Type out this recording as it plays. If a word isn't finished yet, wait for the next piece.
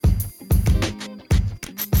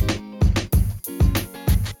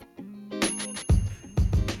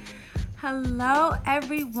Hello,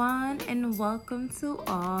 everyone, and welcome to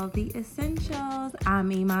All the Essentials. I'm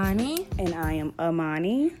Imani. And I am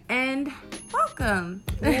Amani. And welcome.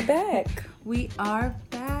 We're back. We are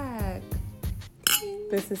back.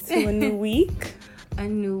 This is to a new week. A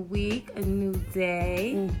new week, a new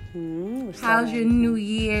day. Mm-hmm. How's your new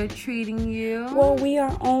year treating you? Well, we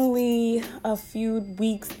are only a few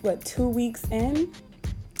weeks, 2 weeks in?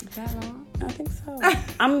 Is that long? I think so.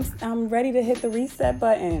 I'm ready to hit the reset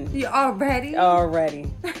button. You already?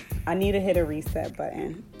 Already. I need to hit a reset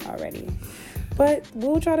button already. But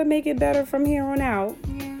we'll try to make it better from here on out.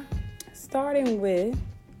 Yeah. Starting with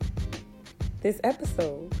this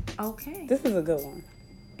episode. Okay. This is a good one.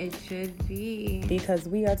 It should be. Because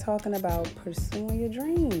we are talking about pursuing your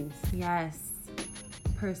dreams. Yes.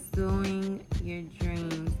 Pursuing your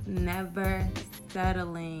dreams. Never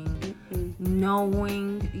settling.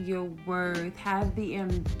 Knowing your worth. Have the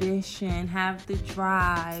ambition. Have the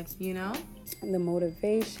drive, you know? The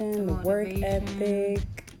motivation, the work ethic.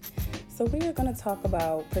 So we are going to talk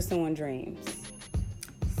about pursuing dreams.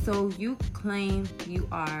 So you claim you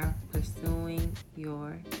are pursuing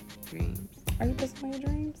your dreams. Are you pursuing your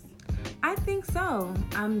dreams? I think so.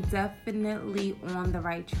 I'm definitely on the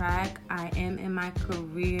right track. I am in my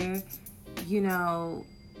career. You know,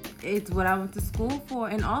 it's what I went to school for.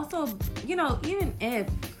 And also, you know, even if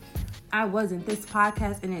I wasn't, this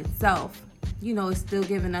podcast in itself, you know, is still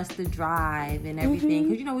giving us the drive and everything.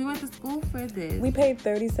 Because, you know, we went to school for this. We paid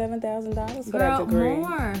 $37,000 for that degree.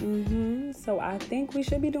 More. So I think we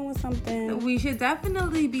should be doing something. We should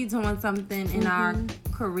definitely be doing something in our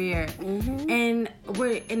career. And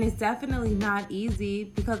it's definitely not easy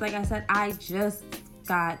because, like I said, I just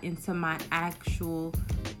got into my actual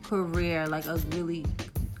career, like a really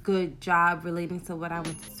good job relating to what I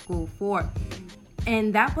went to school for.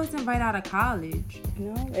 And that wasn't right out of college.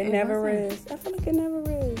 No, it never is. I feel like it never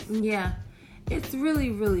is. Yeah. It's really,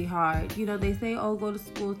 really hard. You know, they say, oh, go to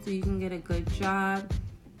school so you can get a good job.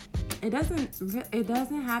 It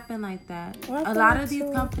doesn't happen like that. Well, a lot of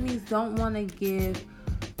these companies don't want to give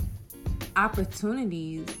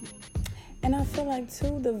opportunities. And I feel like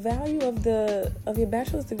too, the value of your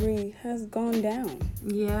bachelor's degree has gone down.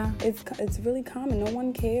 Yeah. It's really common. No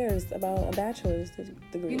one cares about a bachelor's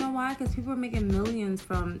degree. You know why? Because people are making millions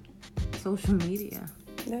from social media.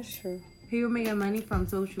 That's true. People are making money from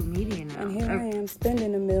social media now. And here I am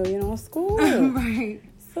spending $1 million on school. Right.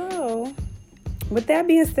 So, with that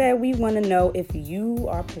being said, we want to know if you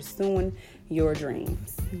are pursuing your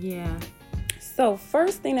dreams. Yeah. So,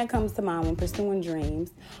 first thing that comes to mind when pursuing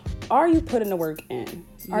dreams, are you putting the work in?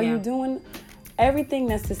 Are you doing everything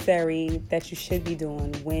necessary that you should be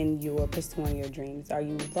doing when you're pursuing your dreams? Are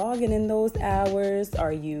you logging in those hours?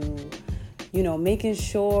 Are you, making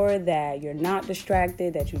sure that you're not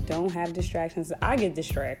distracted, that you don't have distractions? I get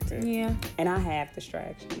distracted. Yeah. And I have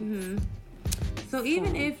distractions. So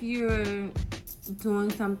even if you're doing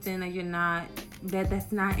something that you're not,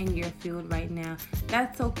 that's not in your field right now,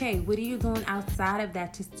 that's okay. What are you doing outside of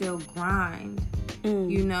that to still grind,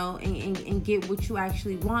 and get what you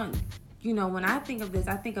actually want? You know, when I think of this,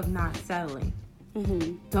 I think of not settling.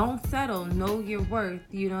 Don't settle. Know your worth.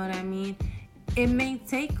 You know what I mean? It may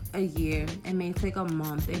take a year. It may take a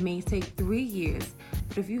month. It may take 3 years.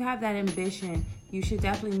 But if you have that ambition, you should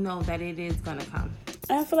definitely know that it is going to come.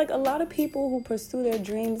 And I feel like a lot of people who pursue their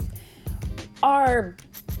dreams are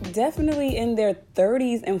definitely in their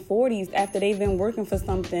 30s and 40s after they've been working for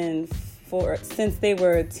something since they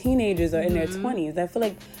were teenagers or in their 20s. I feel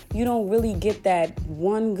like you don't really get that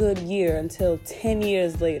one good year until 10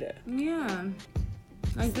 years later. Yeah.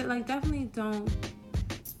 Like definitely don't.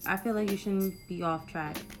 I feel like you shouldn't be off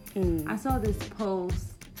track. I saw this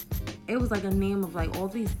post. It was like a name of like all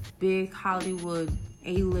these big Hollywood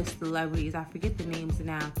A-list celebrities. I forget the names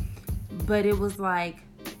now. But it was like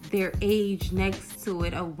their age next to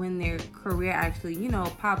it of when their career actually,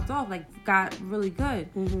 popped off, like got really good.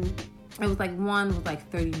 It was like one was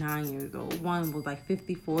like 39 years old. One was like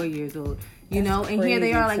 54 years old. And here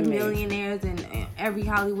they are like millionaires in every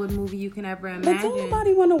Hollywood movie you can ever imagine. But don't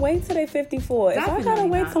nobody want to wait till they're 54. Definitely if I gotta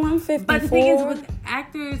wait till I'm 54. But the thing is, with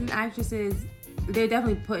actors and actresses, they're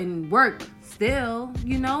definitely putting work still,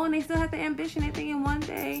 and they still have the ambition. They're thinking one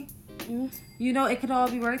day, it could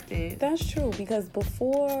all be worth it. That's true, because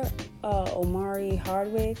before Omari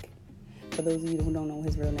Hardwick, for those of you who don't know,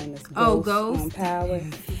 his real name is Ghost on Power.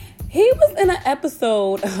 He was in an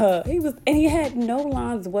episode, and he had no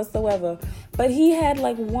lines whatsoever, but he had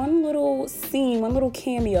like one little scene, one little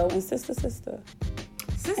cameo in Sister.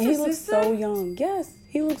 And he looked so young. Yes,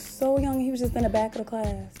 he looked so young. He was just in the back of the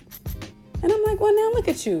class. And I'm like, well, now look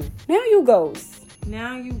at you. Now you Ghost.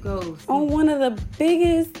 Now you Ghost. On one of the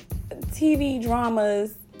biggest TV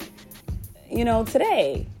dramas,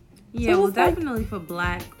 today. Yeah, so definitely for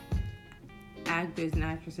Black actors and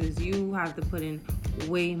actresses, you have to put in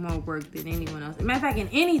way more work than anyone else. As a matter of fact, in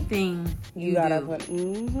anything you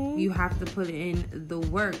do, you have to put in the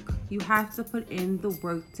work. You have to put in the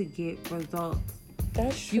work to get results.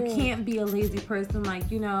 That's true. You can't be a lazy person like,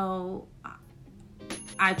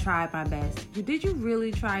 I tried my best. Did you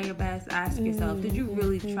really try your best? Ask yourself, did you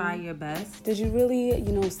really try your best? Did you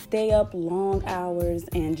really, stay up long hours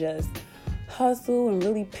and just hustle and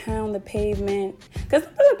really pound the pavement? Because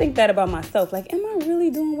I think that about myself. Like, am I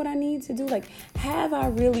really doing what I need to do? Like, have I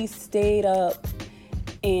really stayed up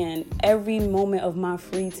in every moment of my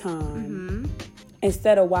free time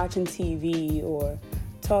instead of watching TV or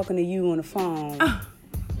talking to you on the phone?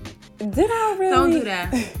 Did I really? Don't do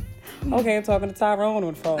that. Okay, I'm talking to Tyrone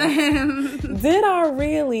on the phone. Did I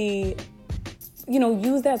really,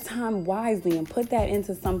 use that time wisely and put that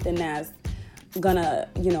into something that's gonna,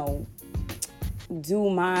 do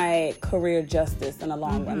my career justice in the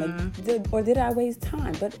long run? Like, did I waste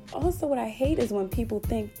time? But also what I hate is when people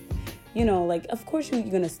think, like, of course you're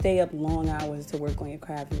going to stay up long hours to work on your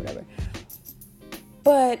craft or whatever.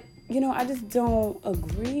 But, I just don't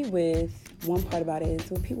agree with one part about it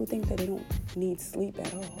is when people think that they don't need sleep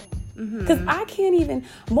at all. Because I can't even,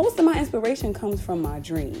 most of my inspiration comes from my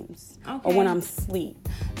dreams or when I'm asleep.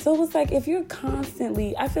 So it's like if you're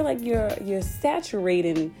constantly, I feel like you're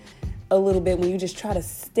saturating a little bit when you just try to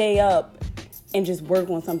stay up and just work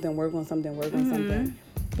on something.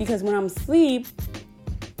 Because when I'm asleep,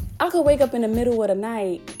 I could wake up in the middle of the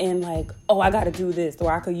night and like, I got to do this,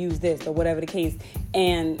 or I could use this, or whatever the case.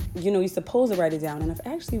 And, you're supposed to write it down. And I've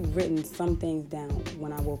actually written some things down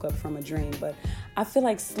when I woke up from a dream. But I feel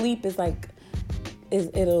like sleep is like,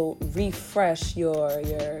 it'll refresh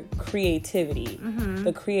your creativity,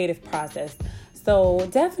 the creative process. So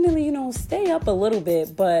definitely, stay up a little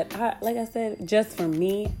bit. But like I said, just for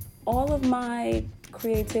me, all of my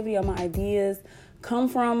creativity, all my ideas come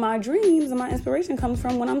from my dreams, and my inspiration comes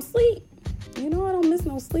from when I'm asleep. I don't miss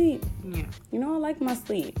no sleep. Yeah. I like my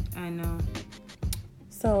sleep. I know.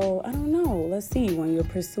 So, I don't know. Let's see. When you're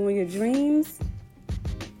pursuing your dreams,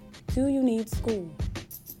 do you need school?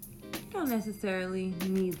 You don't necessarily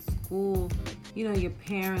need school. Your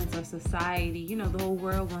parents or society, the whole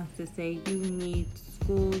world wants to say you need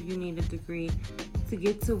school, you need a degree to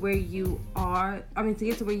get to where you are. To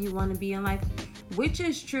get to where you want to be in life, which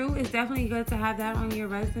is true. It's definitely good to have that on your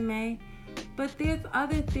resume. But there's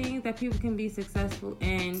other things that people can be successful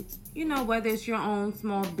in, whether it's your own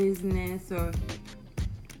small business or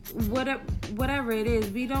whatever it is.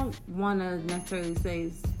 We don't want to necessarily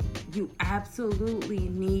say you absolutely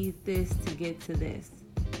need this to get to this.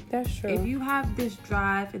 That's true. If you have this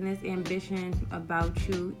drive and this ambition about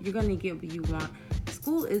you, you're going to get what you want.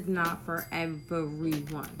 School is not for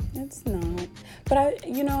everyone. It's not. But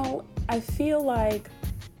I feel like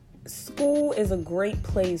school is a great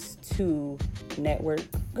place to network.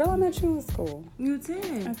 Girl, I met you in school. You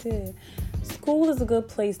did. I did. School is a good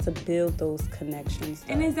place to build those connections.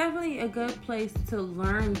 And it's definitely a good place to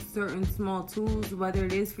learn certain small tools, whether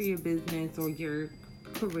it is for your business or your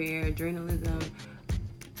career, journalism,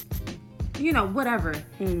 whatever.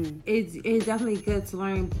 It's definitely good to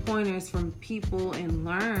learn pointers from people and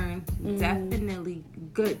learn. Definitely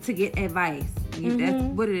good to get advice. That's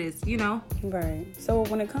what it is, Right. So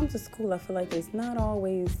when it comes to school, I feel like it's not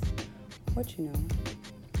always what you know.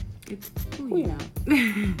 It's who you know. We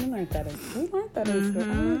learned that in school. I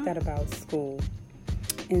learned that about school.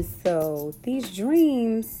 And so these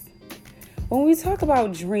dreams, when we talk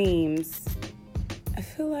about dreams, I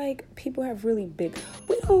feel like people have really big,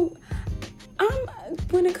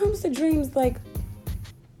 when it comes to dreams, like,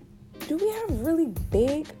 do we have really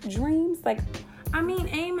big dreams? Like,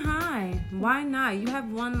 aim high. Why not? You have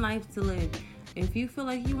one life to live. If you feel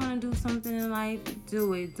like you want to do something in life,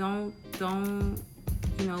 do it. Don't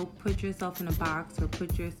put yourself in a box or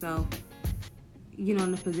put yourself, in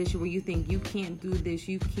a position where you think you can't do this,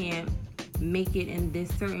 you can't make it in this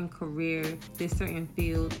certain career, this certain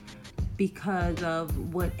field because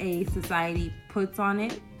of what society puts on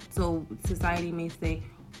it. So society may say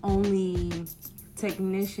only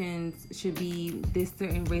technicians should be this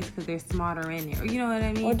certain race because they're smarter in it, or you know what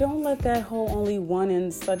I mean? Or don't let that whole only one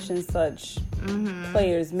and such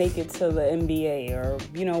players make it to the NBA or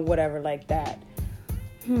whatever like that.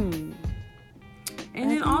 And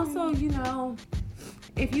then also,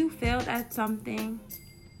 if you failed at something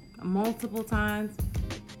multiple times,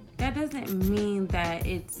 that doesn't mean that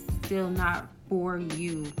it's still not for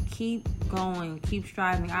you. keep going, keep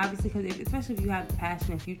striving. Obviously, because especially if you have the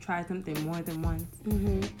passion, if you try something more than once,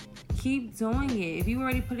 keep doing it. If you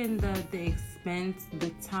already put in the expense,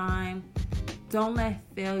 the time, don't let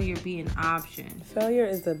failure be an option. Failure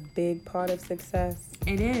is a big part of success.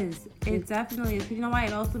 It is. It definitely is. You know why?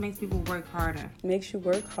 It also makes people work harder. Makes you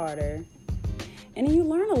work harder. And you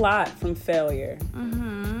learn a lot from failure.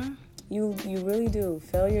 You really do.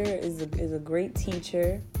 Failure is a great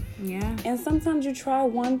teacher. Yeah. And sometimes you try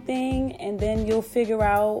one thing and then you'll figure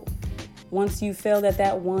out once you failed at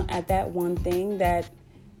that one thing that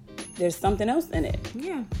there's something else in it.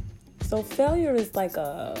 Yeah. So failure is like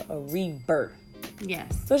a rebirth.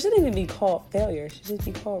 Yes. So it shouldn't even be called failure. It should just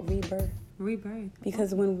be called rebirth. Rebirth.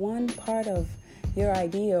 Because when one part of your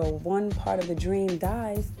idea or one part of the dream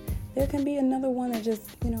dies, there can be another one that just,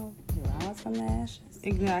 rise from the ashes.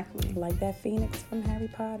 Exactly. Like that phoenix from Harry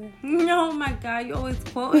Potter. Oh my God, you always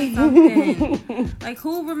quoting something. Like,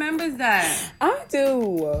 who remembers that? I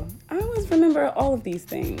do. I always remember all of these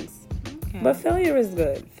things. Okay. But failure is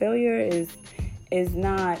good. Failure is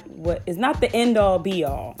not the end all be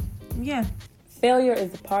all. Yeah. Failure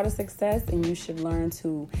is a part of success, and you should learn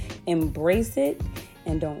to embrace it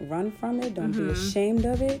and don't run from it. Don't be ashamed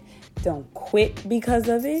of it. Don't quit because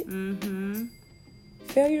of it.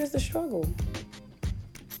 Failure is a struggle.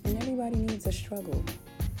 And everybody needs a struggle.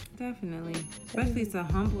 Definitely. Especially to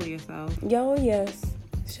humble yourself. Yo, yes.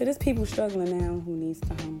 Shit, there's people struggling now who needs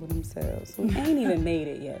to humble themselves. Who ain't even made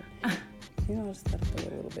it yet. Just gotta throw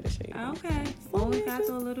a little bit of shade. Okay. Always gotta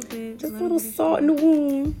throw a little bit. Just a little salt in the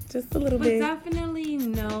wound. Just a little bit. But definitely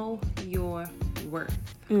know your worth.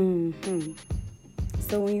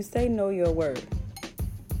 So when you say know your worth,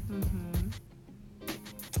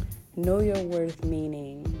 know your worth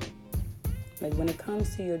meaning, like when it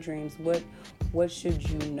comes to your dreams, what should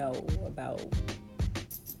you know about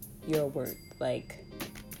your worth? Like,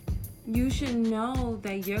 you should know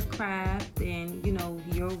that your craft and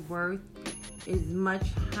your worth is much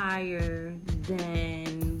higher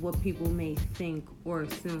than what people may think or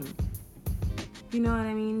assume. You know what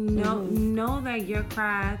I mean? Know that your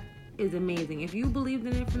craft is amazing. If you believed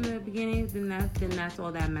in it from the beginning, then that's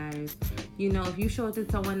all that matters. If you show it to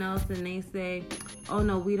someone else and they say, "Oh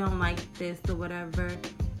no, we don't like this" or whatever,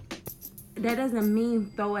 that doesn't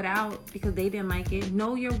mean throw it out because they didn't like it.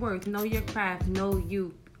 Know your worth, know your craft, know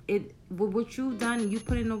you. What you've done, you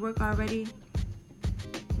put in the work already.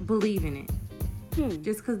 Believe in it.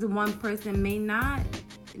 Just because the one person may not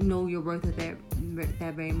know your worth at that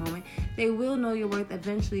very moment, they will know your worth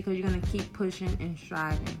eventually because you're going to keep pushing and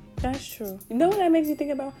striving. That's true. You know what that makes me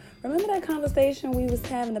think about? Remember that conversation we was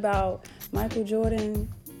having about Michael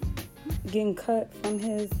Jordan getting cut from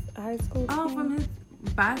his high school team? Oh, from his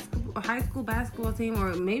high school basketball team,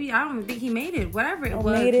 or maybe, I don't even think he made it. Whatever it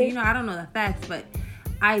was. I don't know the facts, but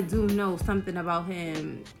I do know something about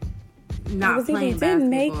him not playing basketball. He didn't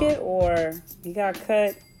make it or he got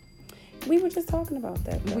cut. We were just talking about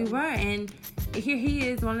that, though. We were, and here he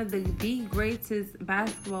is, one of the greatest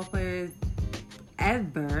basketball players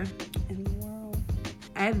ever in the world,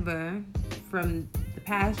 ever, from the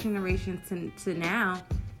past generation to now.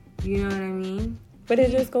 You know what I mean? But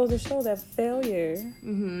it just goes to show that failure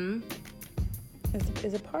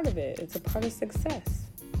is a part of it. It's a part of success.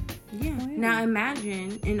 Yeah. Oh, yeah. Now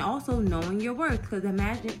imagine, and also knowing your worth, because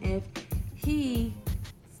imagine if he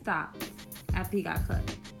stopped after he got cut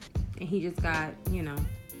and he just got,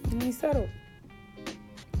 and he settled.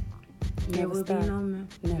 There would be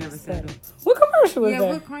never settle. What commercial is that?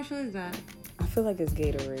 Yeah, what commercial is that? I feel like it's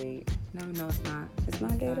Gatorade. No, it's not. It's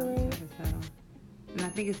not Gatorade? Never settle. And I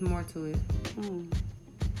think it's more to it.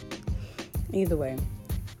 Either way.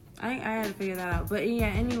 I had to figure that out. But yeah,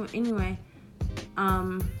 anyway,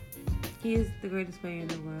 he is the greatest player in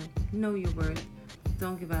the world. Know your worth.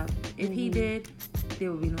 Don't give up. If he did,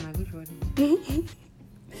 there would be no Michael Jordan.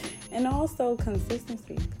 And also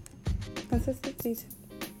consistency. Consistency too.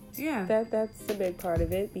 Yeah. That's a big part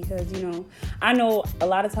of it because, I know a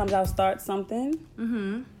lot of times I'll start something,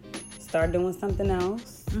 start doing something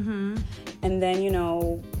else, and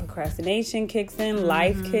then, procrastination kicks in,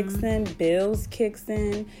 life kicks in, bills kicks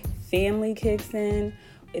in, family kicks in.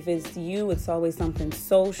 If it's you, it's always something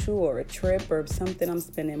social or a trip or something I'm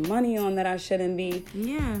spending money on that I shouldn't be.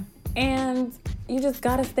 Yeah. And you just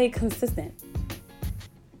gotta stay consistent.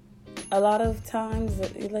 A lot of times,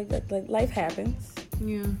 like life happens.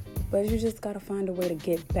 Yeah. But you just gotta find a way to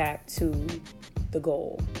get back to the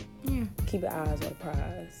goal. Yeah. Keep your eyes on the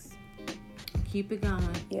prize. Keep it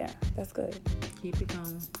going. Yeah, that's good. Keep it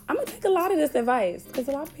going. I'm gonna take a lot of this advice because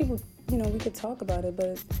a lot of people, we could talk about it,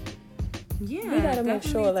 but Yeah, we gotta make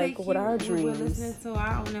sure, like, with our dreams. We're listening to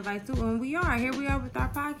our own advice too, and here we are with our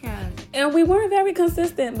podcast. And we weren't very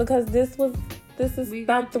consistent because this is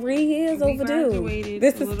about 3 years overdue.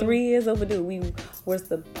 This is 3 years overdue. We were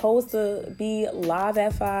supposed to be live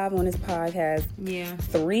at 5 on this podcast. Yeah.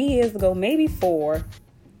 3 years ago, maybe 4.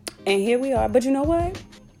 And here we are. But you know what?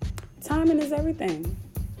 Timing is everything.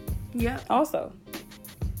 Yeah. Also,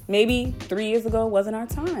 maybe 3 years ago wasn't our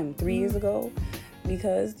time. 3 years ago,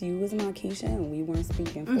 because you was my Keisha and we weren't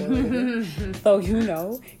speaking for it. So, here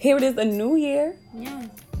it is, a new year. Yeah.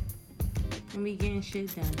 And we getting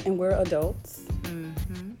shit done. And we're adults.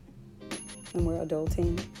 Mm-hmm. And we're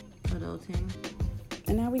adulting.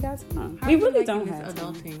 And now we got time. We really don't have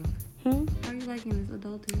adulting. How are you liking this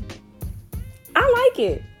adulting? I like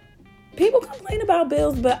it. People complain about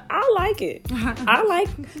bills, but I like it. I like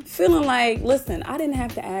feeling like, listen, I didn't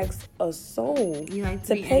have to ask a soul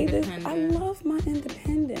to pay this. I love my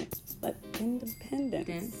independence. Like,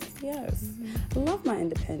 independence. Yes. I love my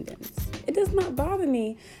independence. It does not bother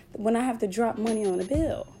me when I have to drop money on a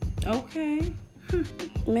bill. Okay.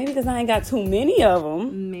 Maybe because I ain't got too many of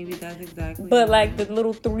them. Maybe that's exactly. But like the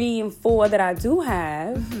little 3 and 4 that I do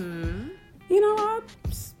have, I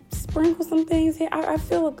sprinkle some things here. I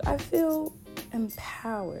feel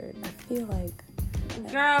empowered. I feel like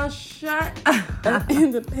girl, shut up. An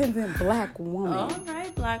independent black woman. All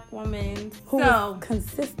right, black woman. Who is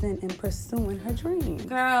consistent in pursuing her dreams.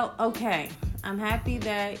 Girl, okay. I'm happy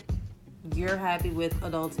that you're happy with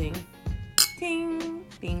adulting. Ting,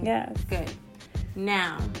 ding. Yes. Good.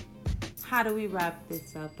 Now, how do we wrap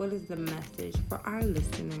this up? What is the message for our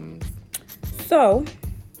listeners? So,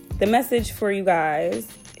 the message for you guys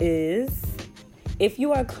is, if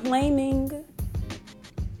you are claiming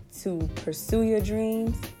to pursue your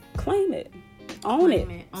dreams, claim it. Own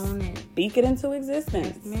it. Speak it into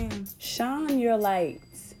existence. Yes, ma'am. Shine your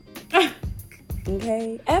lights.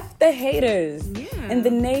 Okay? F the haters and the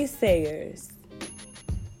naysayers.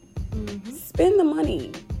 Spend the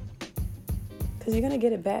money. Because you're going to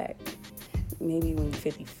get it back. Maybe when you're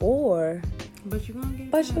 54. But you're going to get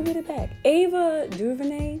it back. But you'll get it back. Ava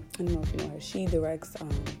DuVernay, I don't know if you know her. She directs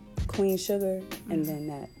Queen Sugar and then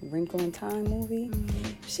that Wrinkle in Time movie.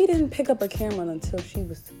 She didn't pick up a camera until she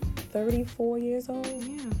was 34 years old.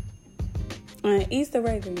 Yeah. Issa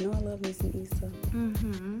Rae, I love me some Issa.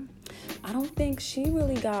 I don't think she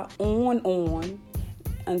really got on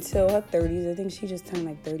until her 30s. I think she just turned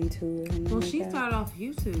like 32 or something. Well, she started off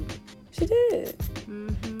YouTube. She did.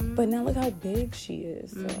 But now look how big she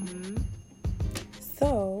is.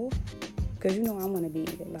 So, because I want to be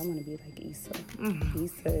like Issa.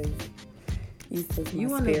 Issa's my You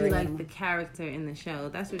want to be like animal. the character in the show.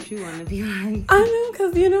 That's what you want to be like. I know,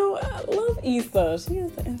 because I love Issa. She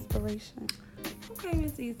is the inspiration. Okay,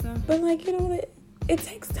 Miss Issa. But it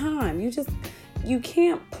takes time. You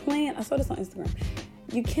can't plant. I saw this on Instagram.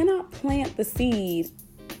 You cannot plant the seed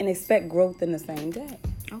and expect growth in the same day.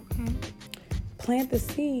 Okay. Plant the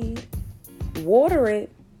seed, water it,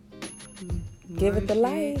 give it the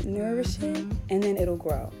light, nourish it, and then it'll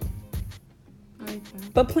grow. Okay.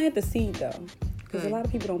 But plant the seed, though. Because a lot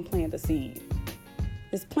of people don't plant the seed.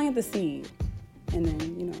 Just plant the seed, and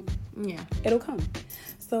then, it'll come.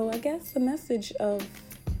 So I guess the message of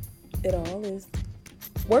it all is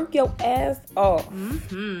work your ass off.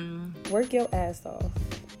 Work your ass off.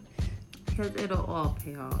 Because it'll all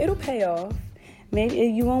pay off. It'll pay off. Maybe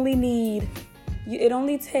you only need... It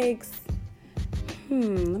only takes... let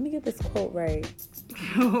me get this quote right.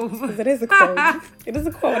 Because it is a quote. It is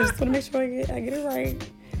a quote. I just want to make sure I get it right.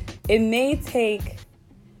 It may take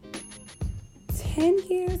 10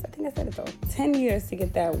 years. I think I said it though. 10 years to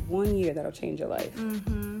get that 1 year that'll change your life.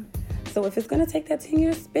 So if it's going to take that 10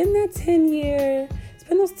 years, spend those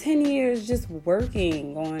 10 years just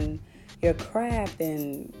working on your craft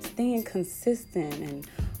and staying consistent and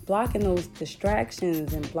blocking those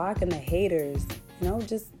distractions and blocking the haters.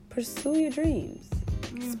 Just pursue your dreams.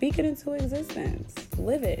 Speak it into existence.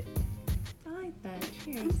 Live it. I like that.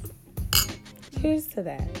 Cheers. Cheers to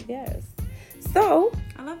that. Yes. So.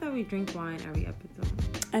 I love that we drink wine every episode.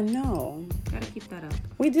 I know. Gotta keep that up.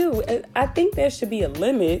 We do. I think there should be a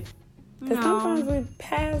limit. Because sometimes we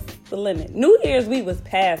pass the limit. New Year's, we was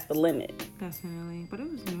past the limit. Definitely. But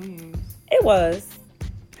it was New Year's. It was.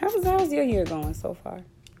 How's your year going so far?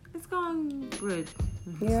 It's going good.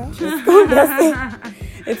 Yeah?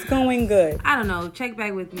 It's going good. I don't know. Check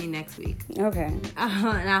back with me next week. Okay. And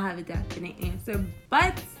I'll have a definite answer.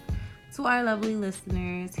 But to our lovely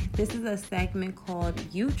listeners, this is a segment called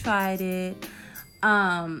You Tried It.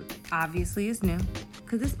 Obviously it's new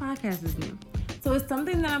because this podcast is new. So it's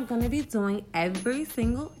something that I'm going to be doing every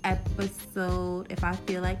single episode if I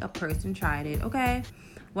feel like a person tried it, okay?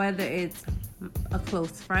 Whether it's a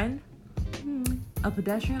close friend, a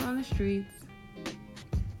pedestrian on the streets,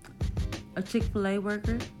 a Chick-fil-A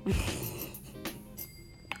worker,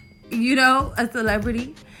 you know, a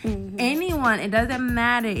celebrity, anyone. It doesn't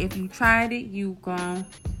matter. If you tried it, you gon'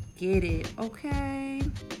 get it, okay?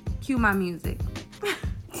 Cue my music. You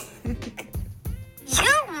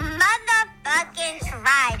motherfucking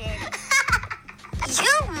tried it.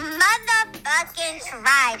 You motherfucking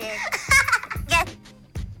tried it. Yes.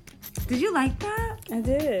 Did you like that? I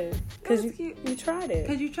did. Because you tried it.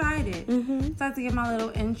 Because you tried it. So I have to give my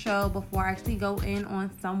little intro before I actually go in on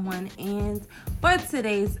someone. And for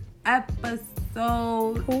today's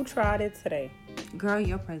episode... Who tried it today? Girl,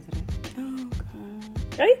 your president. Oh, God.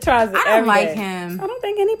 He tries it I don't like him. I don't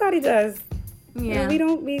think anybody does. Yeah.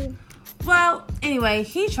 Well, anyway,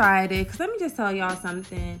 he tried it. Because let me just tell y'all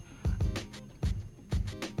something.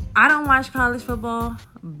 I don't watch college football.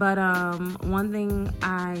 But one thing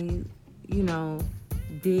I,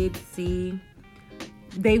 did see,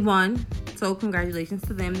 they won. So congratulations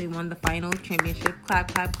to them. They won the final championship.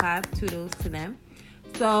 Clap, clap, clap. Toodles to them.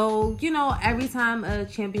 So, every time a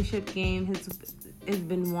championship game has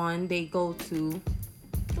been won, they go to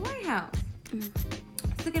the White House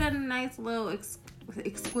to get a nice little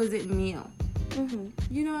exquisite meal.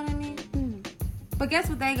 You know what I mean? But guess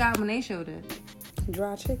what they got when they showed it?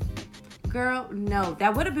 Dry chicken. Girl, no.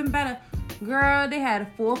 That would have been better. Girl, they had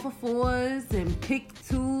 4 for $4s and pick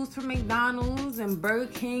 2s from McDonald's and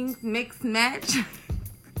Burger King's mixed match.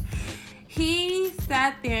 He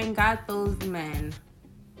sat there and got those men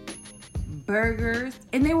burgers,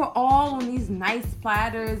 and they were all on these nice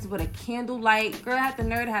platters with a candlelight. Girl had the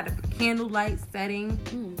nerve to have a candlelight setting.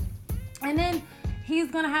 And then he's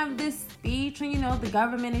gonna have this speech, and the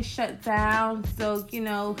government is shut down, so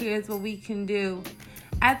here's what we can do.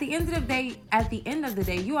 At the end of the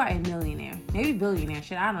day, you are a millionaire, maybe billionaire,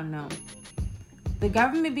 shit, I don't know. The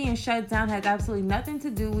government being shut down has absolutely nothing to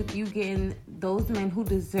do with you getting those men who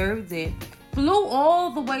deserved it. Flew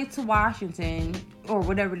all the way to Washington, or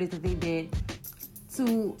whatever it is that they did,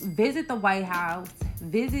 to visit the White House,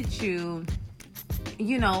 visit you,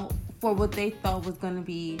 for what they thought was going to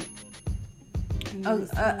be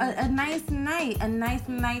a nice night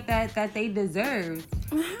that they deserved.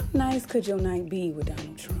 How nice could your night be with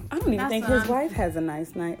Donald Trump? I don't even think his wife has a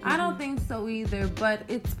nice night. I don't think so either, but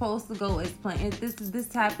it's supposed to go as planned.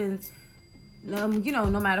 This happens, no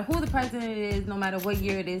matter who the president is, no matter what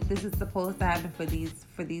year it is, this is supposed to happen for the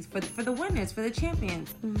winners, for the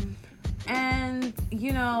champions. And,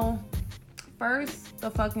 first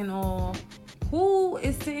the fucking all, who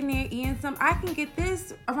is sitting there eating I can get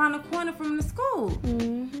this around the corner from the school.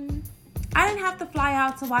 I didn't have to fly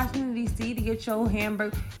out to Washington, D.C. to get your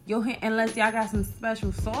hamburger, unless y'all got some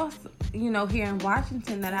special sauce, here in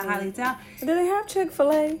Washington that I highly doubt. Did they have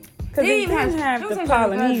Chick-fil-A? Because they didn't have the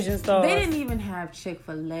Polynesian sauce. They didn't even have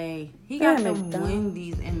Chick-fil-A. He got the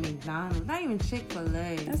Wendy's and McDonald's. Not even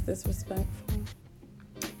Chick-fil-A. That's disrespectful.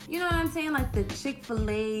 You know what I'm saying? Like the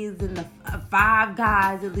Chick-fil-A's and the Five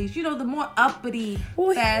Guys, at least. The more uppity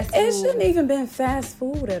fast food. It shouldn't even been fast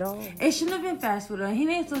food at all. It shouldn't have been fast food.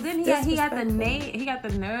 So then he got the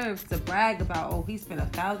nerve to brag about, he spent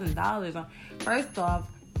 $1,000 on. First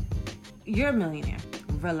off, you're a millionaire.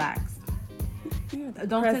 Relax.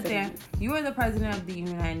 Don't sit there. You are the president of the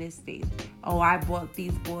United States. I bought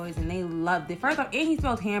these boys and they loved it. First off, and he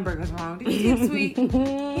spelled hamburgers wrong. Did you get sweet? He's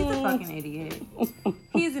a fucking idiot.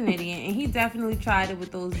 He's an idiot, and he definitely tried it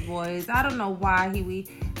with those boys. I don't know why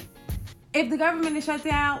if the government is shut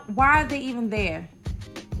down, why are they even there?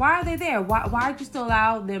 Why are they there? Why'd you still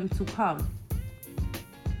allow them to come?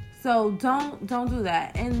 So don't do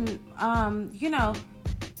that. And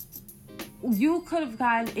you could have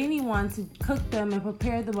gotten anyone to cook them and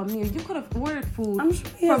prepare them a meal. You could have ordered food. I'm sure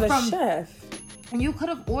he has a chef. You could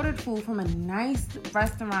have ordered food from a nice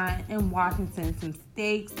restaurant in Washington, some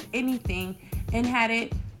steaks, anything, and had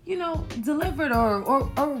it, delivered or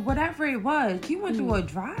whatever it was. You went through a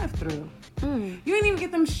drive-through. You didn't even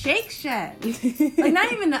get them Shake Shack. Like,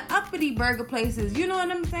 not even the uppity burger places. You know what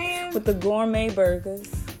I'm saying? With the gourmet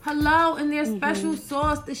burgers. Hello, and their special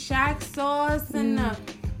sauce, the Shack sauce, and the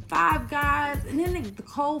Five Guys, and then the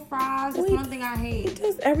cold fries. That's one thing I hate. He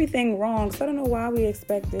does everything wrong, so I don't know why we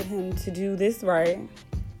expected him to do this right.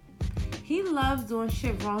 He loves doing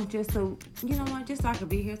shit wrong just so, just so I could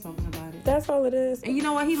be here talking about it. That's all it is. And you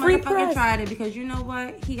know what? He motherfucking tried it, because you know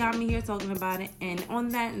what? He got me here talking about it. And on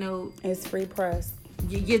that note, it's free press.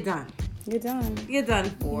 You're done. You're done. You're done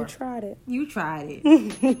for. You tried it. You tried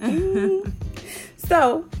it.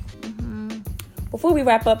 So, before we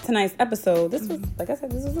wrap up tonight's episode, this was, like I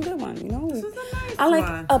said, this was a good one. You know, this was a nice I like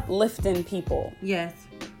one. Uplifting people. Yes.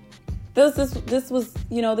 This was,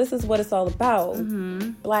 you know, this is what it's all about.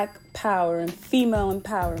 Black power and female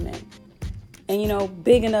empowerment. And, you know,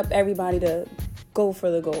 bigging up everybody to go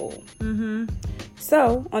for the goal.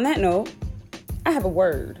 So, on that note, I have a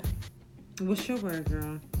word. What's your word,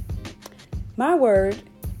 girl? My word,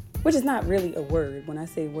 which is not really a word. When I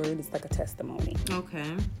say word, it's like a testimony.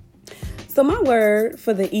 Okay. So my word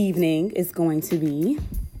for the evening is going to be,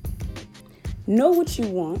 know what you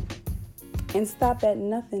want and stop at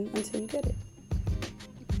nothing until you get it.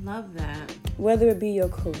 Love that. Whether it be your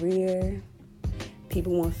career,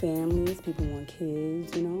 people want families, people want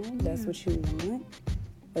kids, you know, that's what you want.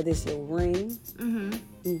 Whether it's your ring,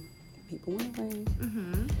 people want a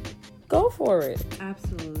ring. Go for it.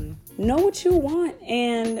 Absolutely. Know what you want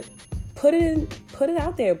and put it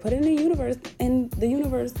out there. Put it in the universe, and the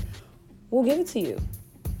universe will give it to you.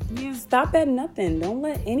 Yeah. Stop at nothing. Don't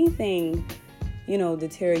let anything, you know,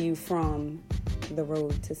 deter you from the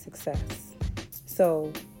road to success.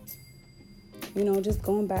 So, you know, just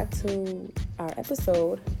going back to our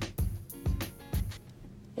episode,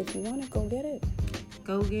 if you want it, go get it.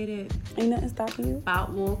 Go get it. Ain't nothing stopping you. Spout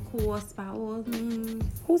wall course. Spout wall means.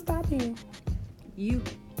 Who's stopping you? You.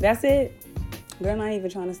 That's it. Girl, not even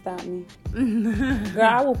trying to stop me. Girl,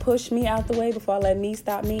 I will push me out the way before I let me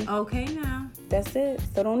stop me. Okay, now. That's it.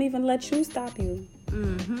 So don't even let you stop you.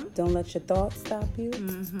 Don't let your thoughts stop you.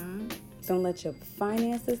 Don't let your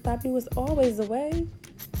finances stop you. It's always a way.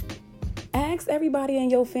 Ask everybody in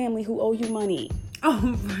your family who owe you money.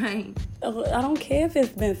 Oh, right. I don't care if it's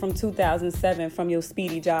been from 2007 from your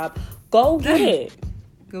speedy job. Go get it.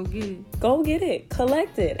 Go get it. Go get it.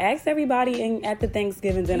 Collect it. Ask everybody at the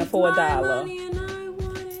Thanksgiving dinner for $1. Money and I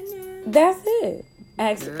want it now. That's it.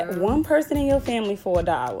 Ask one person in your family for $1.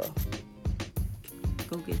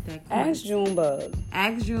 Go get that coin. Ask Junebug.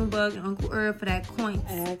 Ask Junebug and Uncle Earl for that coin.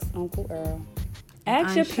 Ask Uncle Earl.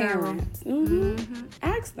 Ask your parents.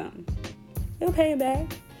 Ask them. They'll pay it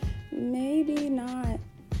back. Maybe not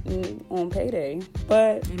on payday,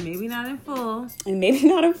 but and maybe not in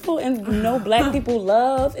full. And no, black people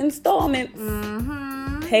love installments.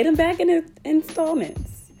 Pay them back in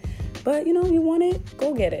installments. But you know, you want it,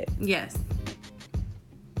 go get it. Yes.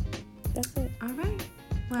 That's it. All right.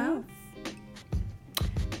 Well,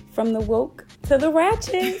 from the woke to the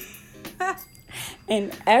ratchet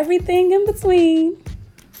and everything in between,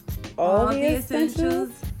 all the essentials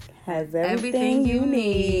has everything you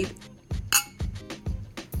need.